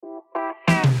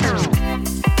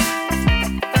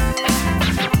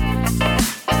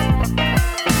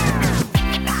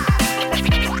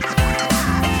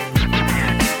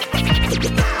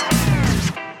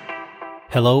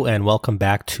Hello and welcome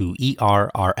back to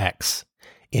ERRX.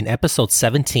 In episode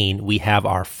 17, we have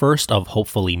our first of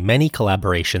hopefully many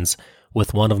collaborations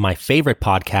with one of my favorite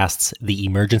podcasts, the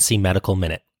Emergency Medical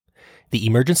Minute. The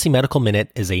Emergency Medical Minute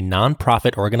is a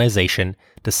nonprofit organization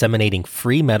disseminating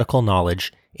free medical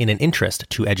knowledge in an interest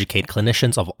to educate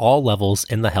clinicians of all levels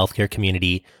in the healthcare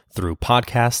community through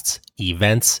podcasts,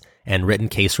 events, and written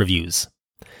case reviews.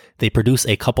 They produce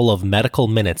a couple of medical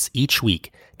minutes each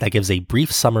week that gives a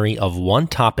brief summary of one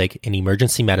topic in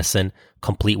emergency medicine,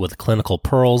 complete with clinical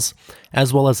pearls,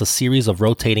 as well as a series of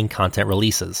rotating content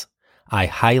releases. I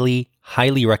highly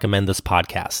recommend this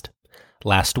podcast.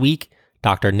 Last week,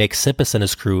 Dr. Nick Sippis and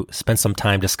his crew spent some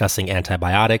time discussing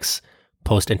antibiotics,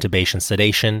 post-intubation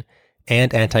sedation,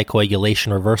 and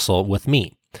anticoagulation reversal with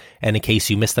me. And in case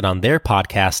you missed it on their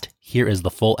podcast, here is the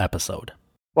full episode.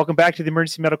 Welcome back to the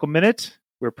Emergency Medical Minute.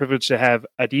 We're privileged to have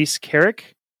Adis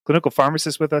Carrick, clinical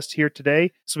pharmacist, with us here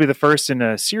today. This will be the first in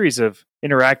a series of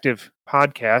interactive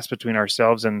podcasts between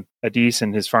ourselves and Adis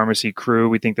and his pharmacy crew.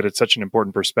 We think that it's such an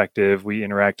important perspective. We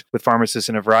interact with pharmacists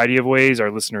in a variety of ways.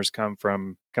 Our listeners come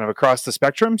from kind of across the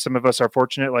spectrum. Some of us are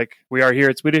fortunate, like we are here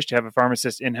at Swedish, to have a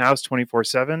pharmacist in-house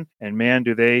 24/7. And man,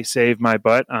 do they save my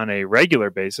butt on a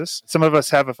regular basis. Some of us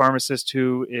have a pharmacist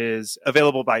who is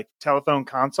available by telephone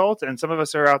consult, and some of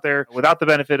us are out there without the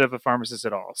benefit of a pharmacist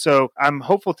at all. So I'm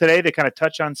hopeful today to kind of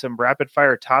touch on some rapid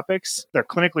fire topics. They're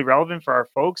clinically relevant for our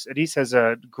folks. Adis has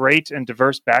a great and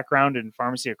diverse background in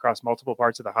pharmacy across multiple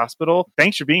parts of the hospital.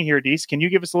 Thanks for being here, Adis. Can you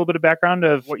give us a little bit of background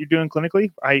of what you're doing clinically,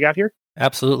 how you got here?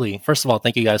 Absolutely. First of all,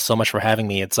 thank you guys so much for having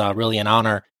me. It's really an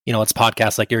honor. You know, it's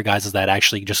podcasts like your guys' that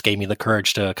actually just gave me the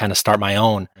courage to kind of start my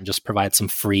own and just provide some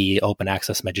free open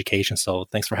access education. So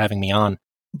thanks for having me on.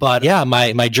 But yeah,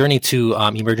 my journey to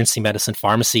emergency medicine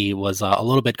pharmacy was a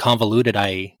little bit convoluted.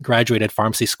 I graduated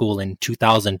pharmacy school in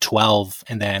 2012,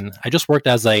 and then I just worked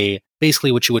as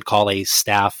basically what you would call a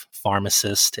staff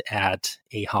pharmacist at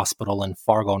a hospital in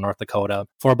Fargo, North Dakota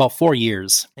for about 4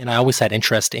 years. And I always had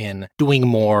interest in doing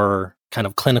more kind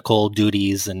of clinical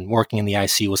duties, and working in the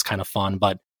ICU was kind of fun.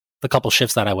 But the couple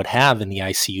shifts that I would have in the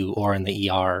ICU or in the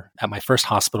ER at my first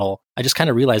hospital, I just kind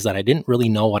of realized that I didn't really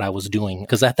know what I was doing,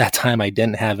 because at that time I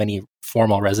didn't have any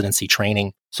formal residency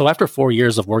training. So after 4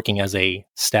 years of working as a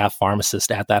staff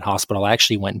pharmacist at that hospital, I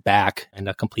actually went back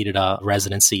and completed a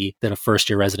residency, did a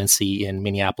first-year residency in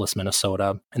Minneapolis,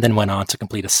 Minnesota, and then went on to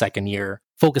complete a second year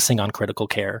focusing on critical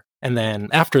care. And then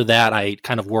after that, I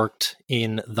kind of worked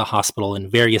in the hospital in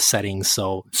various settings.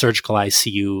 So surgical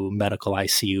ICU, medical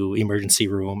ICU, emergency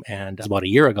room. And about a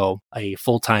year ago, a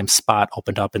full-time spot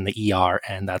opened up in the ER.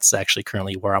 And that's actually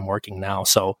currently where I'm working now.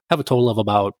 So I have a total of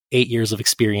about 8 years of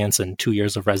experience and 2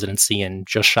 years of residency and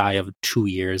just shy of 2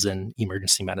 years in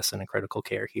emergency medicine and critical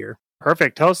care here.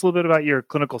 Perfect. Tell us a little bit about your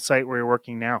clinical site where you're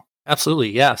working now. Absolutely.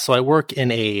 Yeah. So I work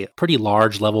in a pretty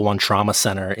large level 1 trauma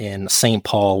center in St.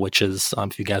 Paul, which is,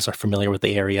 if you guys are familiar with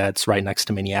the area, it's right next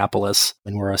to Minneapolis.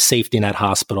 And we're a safety net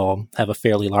hospital, have a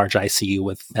fairly large ICU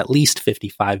with at least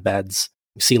 55 beds.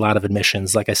 We see a lot of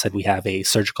admissions. Like I said, we have a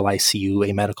surgical ICU,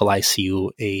 a medical ICU,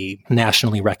 a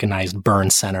nationally recognized burn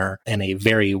center, and a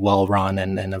very well-run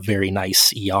and a very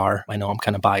nice ER. I know I'm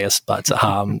kind of biased, but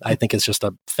I think it's just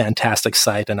a fantastic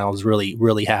site. And I was really,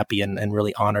 really happy and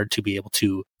really honored to be able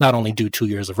to not only do 2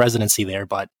 years of residency there,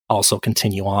 but also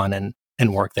continue on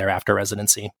and work there after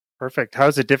residency. Perfect. How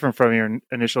is it different from your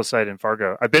initial site in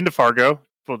Fargo? I've been to Fargo,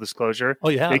 full disclosure. Oh,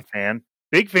 yeah. Big fan.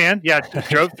 Big fan. Yeah,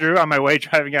 drove through on my way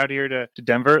driving out here to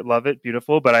Denver. Love it.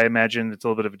 Beautiful. But I imagine it's a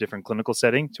little bit of a different clinical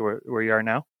setting to where you are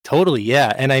now. Totally.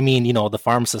 Yeah. And I mean, you know, the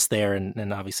pharmacist there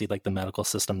and obviously like the medical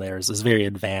system there is very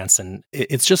advanced. And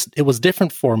it was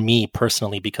different for me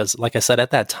personally, because like I said,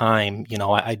 at that time, you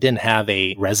know, I didn't have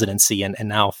a residency and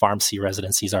now pharmacy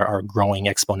residencies are growing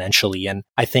exponentially. And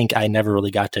I think I never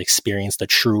really got to experience the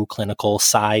true clinical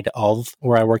side of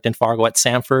where I worked in Fargo at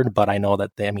Sanford. But I know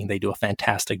that they do a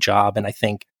fantastic job. And I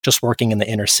think just working in the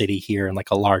inner city here in like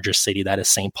a larger city that is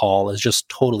St. Paul is just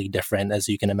totally different, as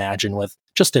you can imagine, with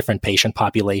just different patient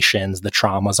populations. The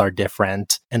traumas are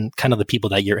different, and kind of the people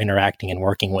that you're interacting and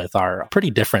working with are pretty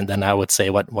different than I would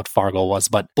say what Fargo was,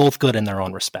 but both good in their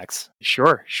own respects.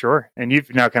 Sure. And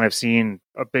you've now kind of seen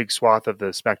a big swath of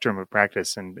the spectrum of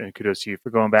practice, and kudos to you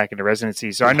for going back into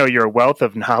residency. So I know you're a wealth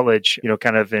of knowledge, you know,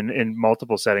 kind of in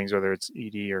multiple settings, whether it's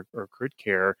ED or crit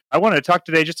care. I want to talk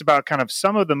today just about kind of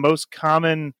some of the most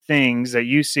common things that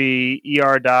you see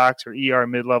ER docs or ER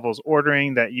mid-levels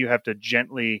ordering that you have to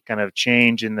gently kind of change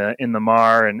change in the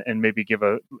MAR and maybe give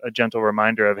a gentle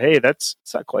reminder of, hey, that's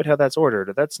not quite how that's ordered,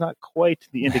 or that's not quite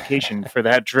the indication for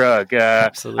that drug.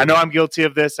 I know I'm guilty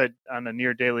of this on a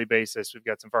near daily basis. We've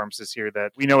got some pharmacists here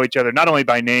that we know each other not only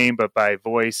by name but by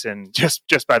voice and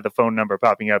just by the phone number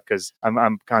popping up, because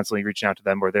I'm constantly reaching out to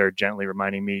them where they're gently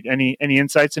reminding me. Any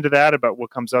insights into that about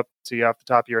what comes up to you off the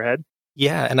top of your head?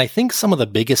 Yeah, and I think some of the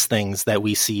biggest things that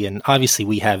we see, and obviously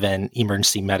we have an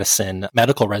emergency medicine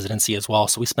medical residency as well,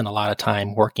 so we spend a lot of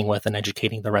time working with and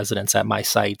educating the residents at my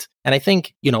site. And I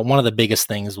think, one of the biggest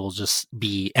things will just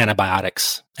be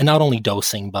antibiotics, and not only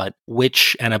dosing, but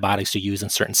which antibiotics you use in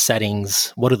certain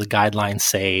settings. What do the guidelines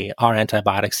say? Are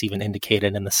antibiotics even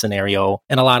indicated in the scenario?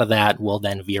 And a lot of that will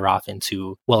then veer off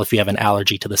into, well, if you have an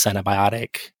allergy to this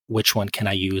antibiotic, which one can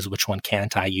I use? Which one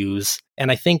can't I use? And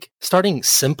I think starting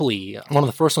simply, one of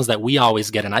the first ones that we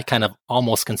always get, and I kind of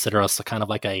almost consider us kind of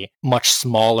like a much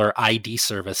smaller ID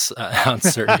service on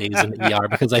certain days in the ER,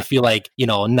 because I feel like,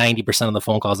 90% of the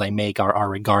phone calls I make are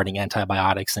regarding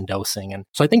antibiotics and dosing. And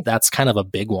so I think that's kind of a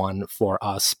big one for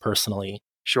us personally.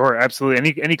 Sure,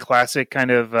 absolutely. Any classic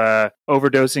kind of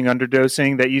overdosing,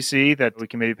 underdosing that you see that we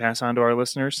can maybe pass on to our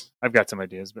listeners? I've got some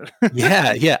ideas, but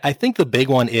Yeah. I think the big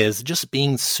one is just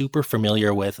being super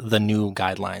familiar with the new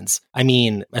guidelines. I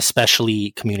mean,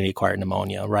 especially community-acquired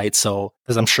pneumonia, right? So,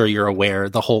 as I'm sure you're aware,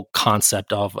 the whole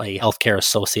concept of a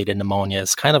healthcare-associated pneumonia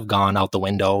has kind of gone out the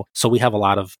window. So we have a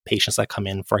lot of patients that come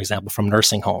in, for example, from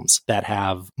nursing homes that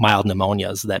have mild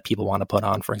pneumonias that people want to put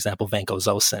on, for example,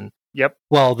 vancomycin. Yep.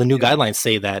 Well, the new guidelines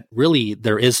say that really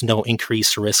there is no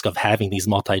increased risk of having these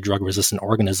multi-drug resistant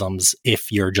organisms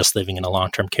if you're just living in a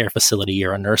long-term care facility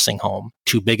or a nursing home.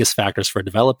 Two biggest factors for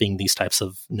developing these types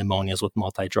of pneumonias with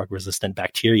multi-drug resistant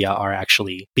bacteria are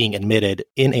actually being admitted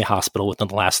in a hospital within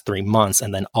the last 3 months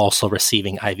and then also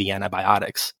receiving IV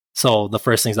antibiotics. So the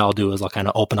first things I'll do is I'll kind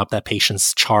of open up that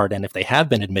patient's chart, and if they have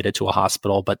been admitted to a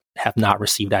hospital but have not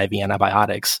received IV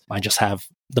antibiotics, I just have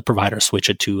the provider switch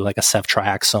it to like a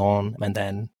ceftriaxone and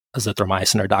then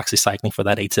azithromycin or doxycycline for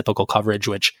that atypical coverage,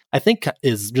 which I think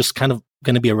is just kind of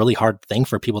going to be a really hard thing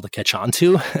for people to catch on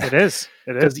to. It is.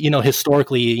 Because,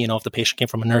 historically, if the patient came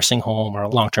from a nursing home or a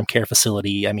long-term care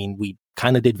facility, I mean, we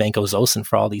kind of did vancomycin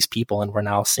for all these people, and we're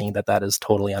now seeing that is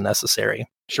totally unnecessary.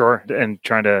 Sure. And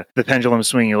the pendulum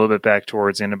swinging a little bit back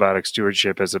towards antibiotic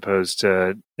stewardship as opposed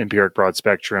to empiric broad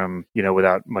spectrum,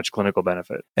 without much clinical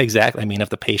benefit. Exactly. I mean, if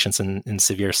the patient's in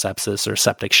severe sepsis or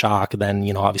septic shock, then,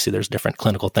 obviously there's different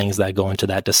clinical things that go into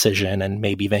that decision, and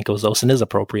maybe vancomycin is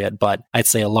appropriate. But I'd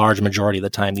say a large majority of the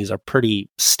time, these are pretty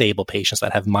stable patients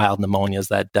that have mild pneumonias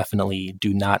that definitely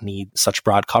do not need such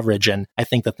broad coverage. And I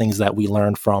think the things that we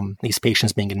learn from these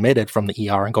patients being admitted from the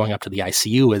ER and going up to the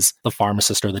ICU is the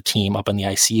pharmacist or the team up in the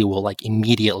ICU will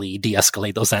immediately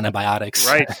de-escalate those antibiotics.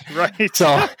 Right.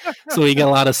 So we get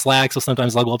a lot of slack. So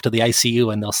sometimes I'll go up to the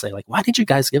ICU and they'll say why did you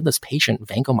guys give this patient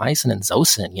vancomycin and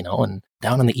Zosyn, and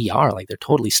down in the ER, they're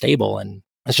totally stable. And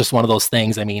it's just one of those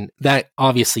things. I mean, that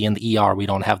obviously in the ER, we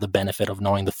don't have the benefit of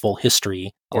knowing the full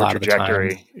history a lot of the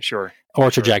time. Sure. Or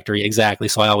trajectory, exactly.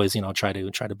 So I always, try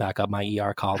to back up my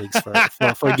ER colleagues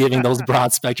for giving those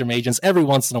broad spectrum agents every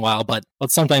once in a while. But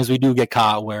sometimes we do get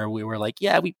caught where we were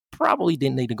we probably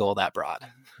didn't need to go that broad.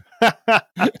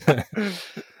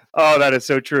 Oh, that is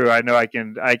so true. I know I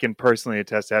can personally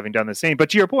attest to having done the same. But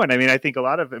to your point, I mean, I think a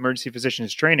lot of emergency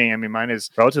physicians training, I mean, mine is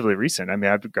relatively recent. I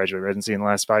mean, I've graduated residency in the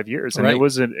last 5 years, and right.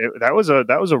 that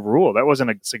was a rule. That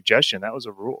wasn't a suggestion. That was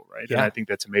a rule, right? Yeah. And I think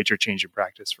that's a major change in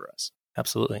practice for us.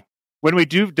 Absolutely. When we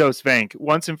do dose vanc,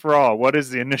 once and for all, what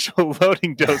is the initial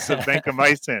loading dose of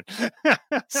vancomycin?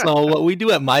 So what we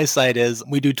do at my site is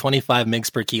we do 25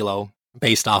 mg per kilo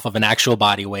based off of an actual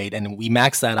body weight, and we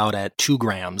max that out at 2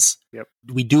 grams. Yep.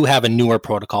 We do have a newer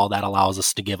protocol that allows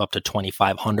us to give up to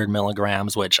 2,500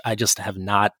 milligrams, which I just have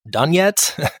not done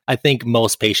yet. I think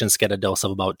most patients get a dose of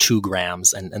about 2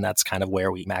 grams, and that's kind of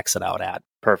where we max it out at.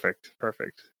 Perfect.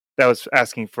 That was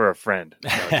asking for a friend.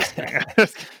 No,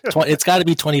 it's got to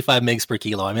be 25 mg per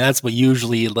kilo. I mean, that's what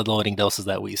usually the loading doses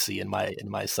that we see in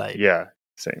my site. Yeah,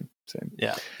 same.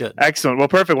 Yeah, good. Excellent. Well,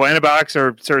 perfect. Well, antibiotics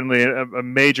are certainly a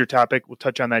major topic. We'll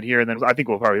touch on that here, and then I think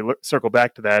we'll probably circle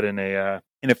back to that in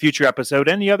a future episode.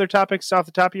 Any other topics off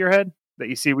the top of your head that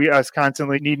you see us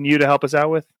constantly needing you to help us out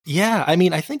with? Yeah, I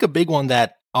mean, I think a big one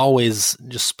that always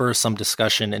just spurs some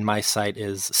discussion in my site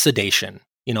is sedation.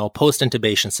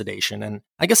 Post-intubation sedation. And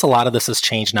I guess a lot of this has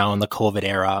changed now in the COVID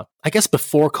era. I guess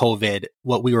before COVID,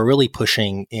 what we were really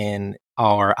pushing in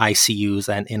our ICUs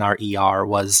and in our ER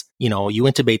was, you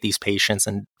intubate these patients,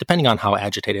 and depending on how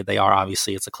agitated they are,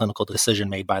 obviously it's a clinical decision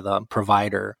made by the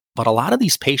provider. But a lot of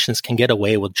these patients can get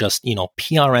away with just,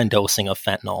 PRN dosing of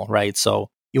fentanyl, right? So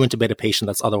you intubate a patient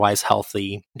that's otherwise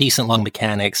healthy, decent lung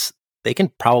mechanics, they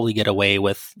can probably get away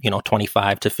with,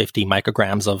 25 to 50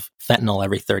 micrograms of fentanyl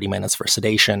every 30 minutes for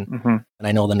sedation. Mm-hmm. And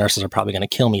I know the nurses are probably going to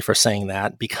kill me for saying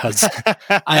that because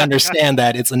I understand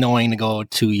that it's annoying to go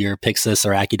to your Pyxis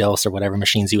or AccuDose or whatever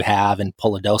machines you have and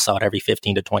pull a dose out every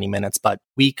 15 to 20 minutes. But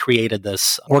we created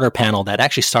this order panel that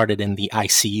actually started in the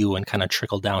ICU and kind of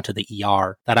trickled down to the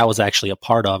ER that I was actually a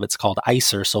part of. It's called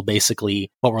ICER. So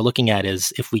basically what we're looking at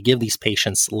is if we give these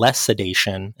patients less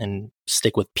sedation and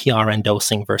stick with PRN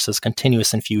dosing versus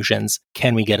continuous infusions,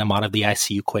 can we get them out of the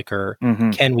ICU quicker?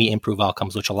 Mm-hmm. Can we improve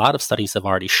outcomes, which a lot of studies have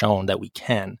already shown that we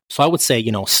can. So I would say,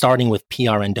 starting with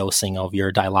PRN dosing of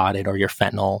your Dilaudid or your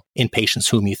fentanyl in patients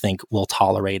whom you think will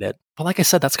tolerate it. But like I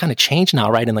said, that's kind of changed now,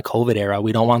 right? In the COVID era,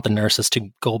 we don't want the nurses to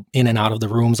go in and out of the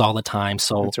rooms all the time.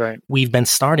 So That's right. We've been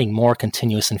starting more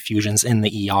continuous infusions in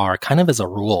the ER, kind of as a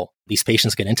rule. These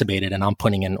patients get intubated and I'm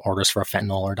putting in orders for a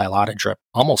fentanyl or Dilaudid drip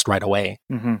almost right away.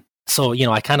 Mm-hmm. So,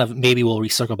 I kind of maybe will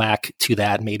recircle back to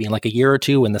that maybe in like a year or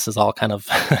two when this is all kind of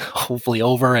hopefully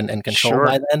over and controlled Sure.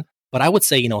 by then. But I would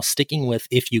say, sticking with,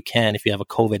 if you have a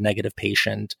COVID negative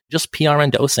patient, just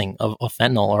PRN dosing of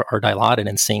fentanyl or Dilaudid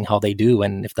and seeing how they do.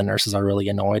 And if the nurses are really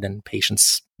annoyed and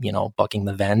patients, bucking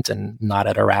the vent and not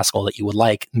at a rascal that you would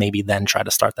like, maybe then try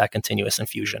to start that continuous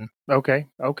infusion. Okay.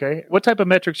 What type of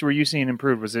metrics were you seeing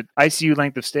improved? Was it ICU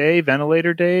length of stay,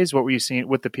 ventilator days? What were you seeing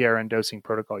with the PRN dosing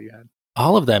protocol you had?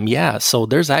 All of them, yeah. So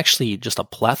there's actually just a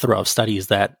plethora of studies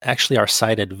that actually are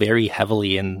cited very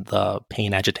heavily in the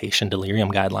pain, agitation,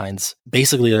 delirium guidelines.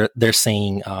 Basically, they're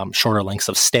saying shorter lengths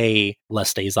of stay,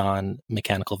 less days on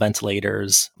mechanical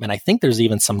ventilators. And I think there's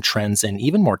even some trends in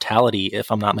even mortality, if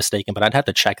I'm not mistaken, but I'd have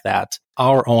to check that.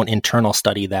 Our own internal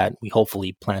study that we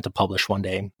hopefully plan to publish one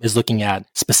day is looking at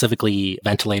specifically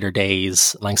ventilator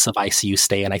days, lengths of ICU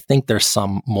stay, and I think there's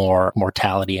some more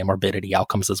mortality and morbidity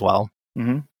outcomes as well.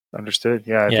 Mm-hmm. Understood.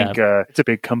 Yeah, I think it's a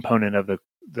big component of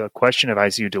the question of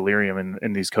ICU delirium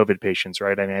in these COVID patients,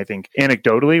 right? I mean, I think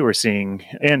anecdotally we're seeing,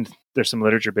 and there's some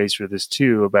literature based for this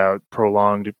too, about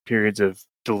prolonged periods of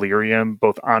delirium,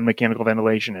 both on mechanical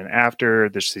ventilation and after.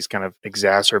 There's these kind of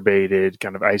exacerbated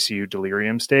kind of ICU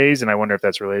delirium stays. And I wonder if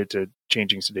that's related to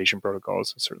changing sedation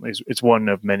protocols. Certainly, it's one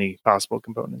of many possible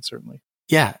components, certainly.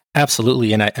 Yeah,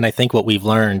 absolutely. And I think what we've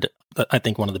learned, I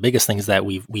think one of the biggest things that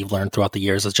we've learned throughout the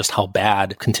years is just how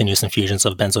bad continuous infusions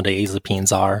of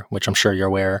benzodiazepines are, which I'm sure you're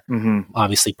aware. Mm-hmm.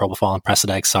 Obviously, propofol and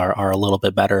Precedex are a little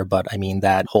bit better, but I mean,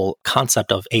 that whole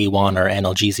concept of A1 or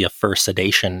analgesia first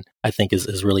sedation, I think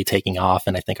is really taking off.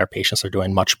 And I think our patients are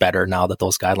doing much better now that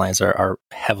those guidelines are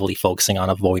heavily focusing on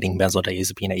avoiding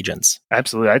benzodiazepine agents.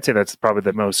 Absolutely. I'd say that's probably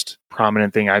the most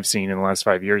prominent thing I've seen in the last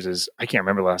 5 years is I can't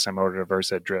remember the last time I ordered a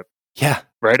Versed drip. Yeah.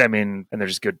 Right. I mean, and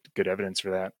there's good evidence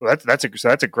for that. Well, that's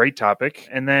a great topic.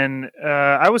 And then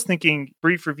I was thinking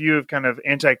brief review of kind of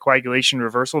anticoagulation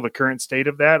reversal, the current state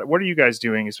of that. What are you guys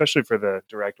doing, especially for the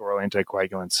direct oral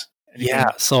anticoagulants? Anything?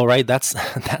 Yeah. So, right. That's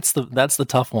the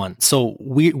tough one. So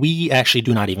we actually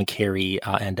do not even carry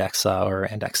Andexxa or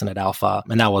andexanet alfa.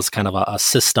 And that was kind of a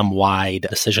system-wide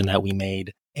decision that we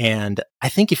made. And I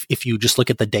think if you just look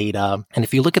at the data and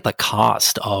if you look at the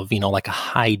cost of, like a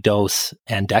high dose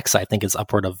Andexxa, I think it's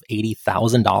upward of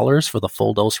 $80,000 for the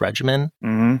full dose regimen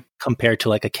compared to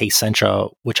like a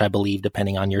Kcentra, which I believe,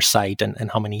 depending on your site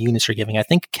and how many units you're giving, I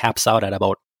think caps out at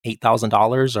about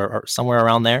 $8,000 or somewhere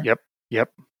around there. Yep.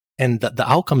 And the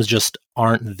outcomes just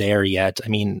aren't there yet. I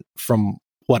mean, from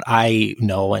what I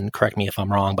know, and correct me if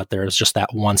I'm wrong, but there's just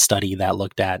that one study that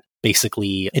looked at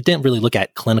basically, it didn't really look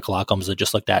at clinical outcomes. It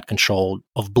just looked at control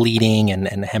of bleeding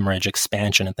and hemorrhage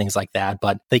expansion and things like that.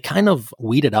 But they kind of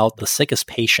weeded out the sickest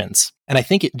patients. And I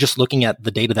think just looking at the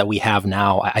data that we have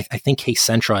now, I think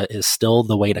Kcentra is still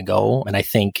the way to go. And I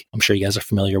think, I'm sure you guys are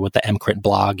familiar with the EMCrit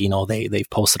blog. They've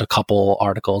posted a couple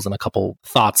articles and a couple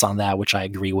thoughts on that, which I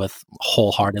agree with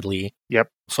wholeheartedly. Yep.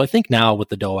 So I think now with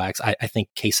the DOACs, I think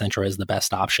Kcentra is the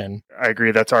best option. I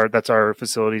agree. That's our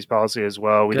facilities policy as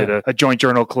well. We did a joint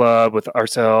journal club with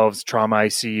ourselves, trauma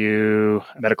ICU,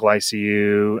 medical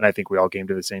ICU, and I think we all came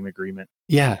to the same agreement.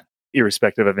 Yeah.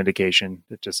 Irrespective of indication,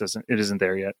 it isn't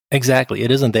there yet. Exactly.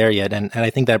 It isn't there yet. And I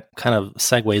think that kind of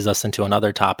segues us into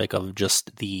another topic of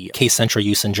just the Kcentra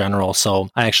use in general. So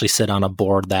I actually sit on a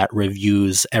board that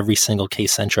reviews every single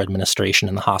Kcentra administration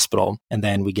in the hospital. And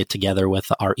then we get together with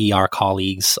our ER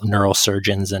colleagues,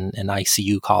 neurosurgeons and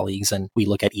ICU colleagues, and we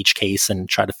look at each case and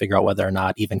try to figure out whether or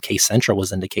not even Kcentra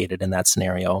was indicated in that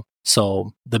scenario.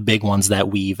 So the big ones that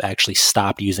we've actually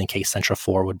stopped using Kcentra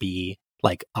for would be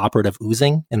like operative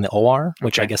oozing in the OR,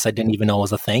 which I guess I didn't even know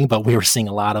was a thing, but we were seeing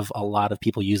a lot of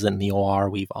people use it in the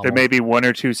OR. There may be one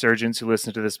or two surgeons who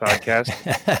listen to this podcast,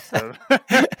 so,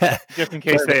 just in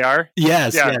case they are.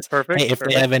 Yes, perfect. Hey, if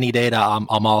they have any data,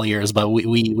 I'm all ears. But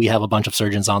we have a bunch of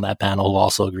surgeons on that panel who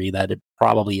also agree that it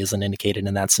probably isn't indicated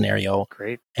in that scenario.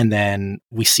 Great. And then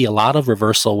we see a lot of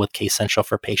reversal with Kcentra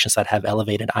for patients that have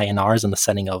elevated INRs in the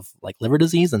setting of like liver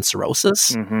disease and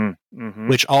cirrhosis,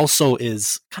 which also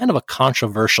is kind of a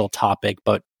controversial topic,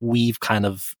 but we've kind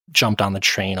of jumped on the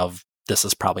train of this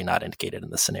is probably not indicated in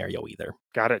this scenario either.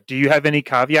 Got it. Do you have any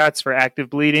caveats for active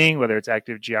bleeding, whether it's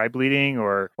active GI bleeding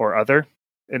or other?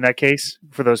 In that case,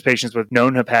 for those patients with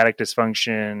known hepatic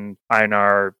dysfunction,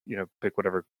 INR, pick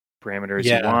whatever parameters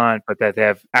you want, but that they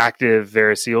have active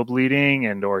variceal bleeding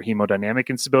and or hemodynamic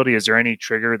instability, is there any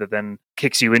trigger that then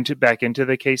kicks you back into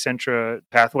the Kcentra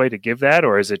pathway to give that?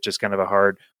 Or is it just kind of a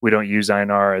hard, we don't use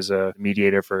INR as a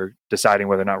mediator for deciding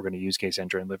whether or not we're going to use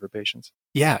Kcentra in liver patients?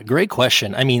 Yeah, great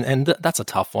question. I mean, and that's a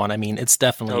tough one. I mean, it's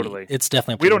definitely.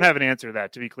 We don't have an answer to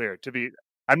that, to be clear.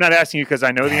 I'm not asking you because I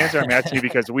know the answer. I'm asking you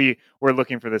because we're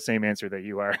looking for the same answer that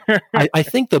you are. I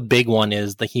think the big one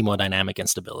is the hemodynamic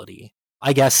instability.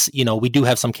 I guess, we do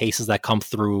have some cases that come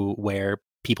through where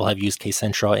people have used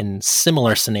Kcentra in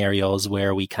similar scenarios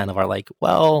where we kind of are like,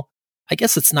 well, I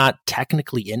guess it's not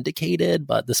technically indicated,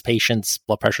 but this patient's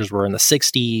blood pressures were in the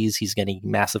 60s. He's getting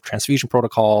massive transfusion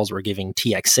protocols. We're giving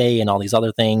TXA and all these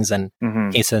other things. And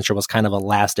Kcentra was kind of a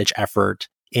last ditch effort,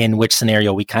 in which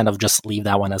scenario we kind of just leave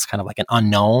that one as kind of like an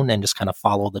unknown and just kind of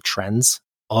follow the trends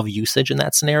of usage in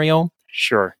that scenario.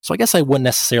 Sure. So I guess I wouldn't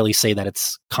necessarily say that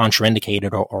it's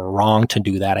contraindicated or wrong to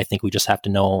do that. I think we just have to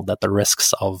know that the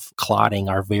risks of clotting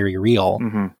are very real.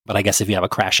 But I guess if you have a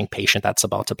crashing patient that's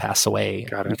about to pass away,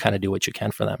 you kind of do what you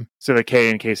can for them. So the K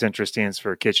in Kcentra stands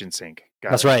for kitchen sink.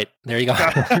 That's right. There you go.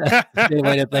 Good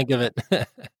way to think of it.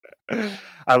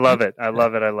 I love it.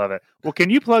 Well, can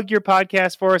you plug your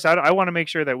podcast for us? I want to make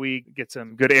sure that we get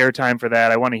some good airtime for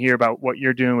that. I want to hear about what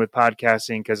you're doing with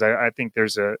podcasting, because I think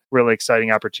there's a really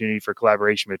exciting opportunity for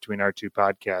collaboration between our two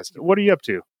podcasts. What are you up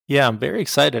to? Yeah, I'm very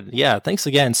excited. Yeah, thanks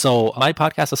again. So my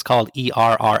podcast is called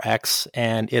ERRX,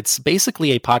 and it's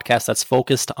basically a podcast that's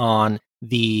focused on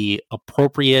the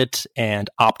appropriate and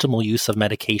optimal use of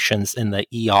medications in the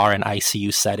ER and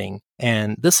ICU setting.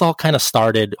 And this all kind of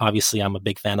started, obviously, I'm a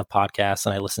big fan of podcasts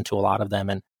and I listen to a lot of them.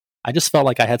 And I just felt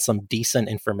like I had some decent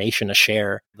information to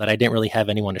share that I didn't really have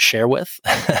anyone to share with.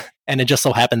 And it just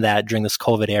so happened that during this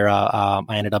COVID era,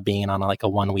 I ended up being on like a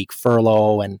 1-week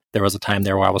furlough. And there was a time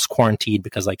there where I was quarantined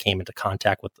because I came into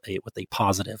contact with a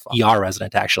positive ER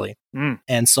resident, actually.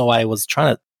 And so I was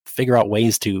trying to figure out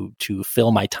ways to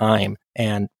fill my time.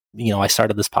 And, I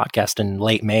started this podcast in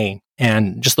late May.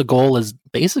 And just the goal is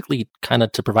basically kind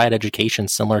of to provide education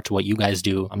similar to what you guys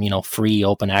do. Free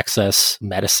open access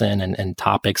medicine and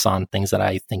topics on things that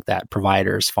I think that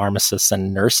providers, pharmacists,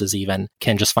 and nurses even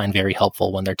can just find very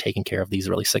helpful when they're taking care of these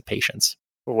really sick patients.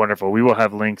 Well, wonderful. We will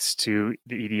have links to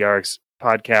the EDRX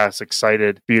podcast.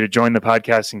 Excited for you to join the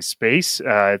podcasting space.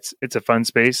 It's a fun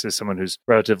space as someone who's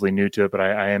relatively new to it, but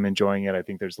I am enjoying it. I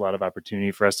think there's a lot of opportunity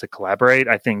for us to collaborate.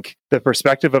 I think the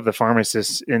perspective of the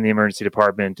pharmacist in the emergency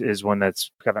department is one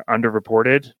that's kind of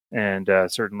underreported and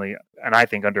certainly, and I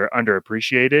think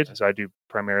underappreciated. So I do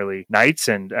primarily nights,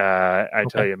 and I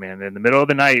tell you, man, in the middle of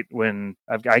the night when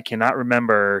I cannot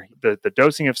remember the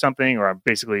dosing of something, or I'm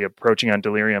basically approaching on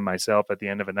delirium myself at the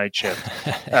end of a night shift.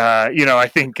 I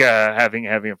think having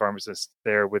a pharmacist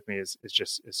there with me is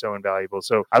so invaluable.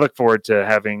 So I look forward to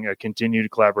having a continued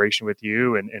collaboration with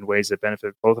you in ways that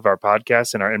benefit both of our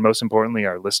podcasts and most importantly,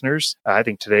 our listeners. I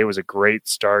think today was a great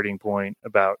starting point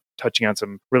about touching on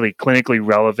some really clinically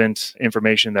relevant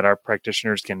information that our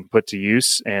practitioners can put to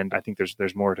use. And I think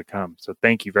there's more to come. So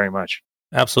thank you very much.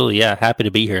 Absolutely. Yeah. Happy to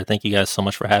be here. Thank you guys so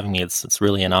much for having me. It's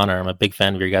really an honor. I'm a big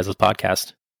fan of your guys'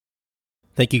 podcast.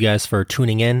 Thank you guys for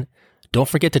tuning in. Don't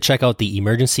forget to check out the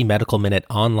Emergency Medical Minute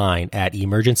online at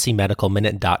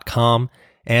emergencymedicalminute.com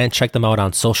and check them out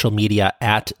on social media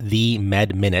at the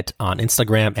MedMinute on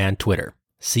Instagram and Twitter.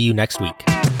 See you next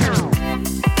week.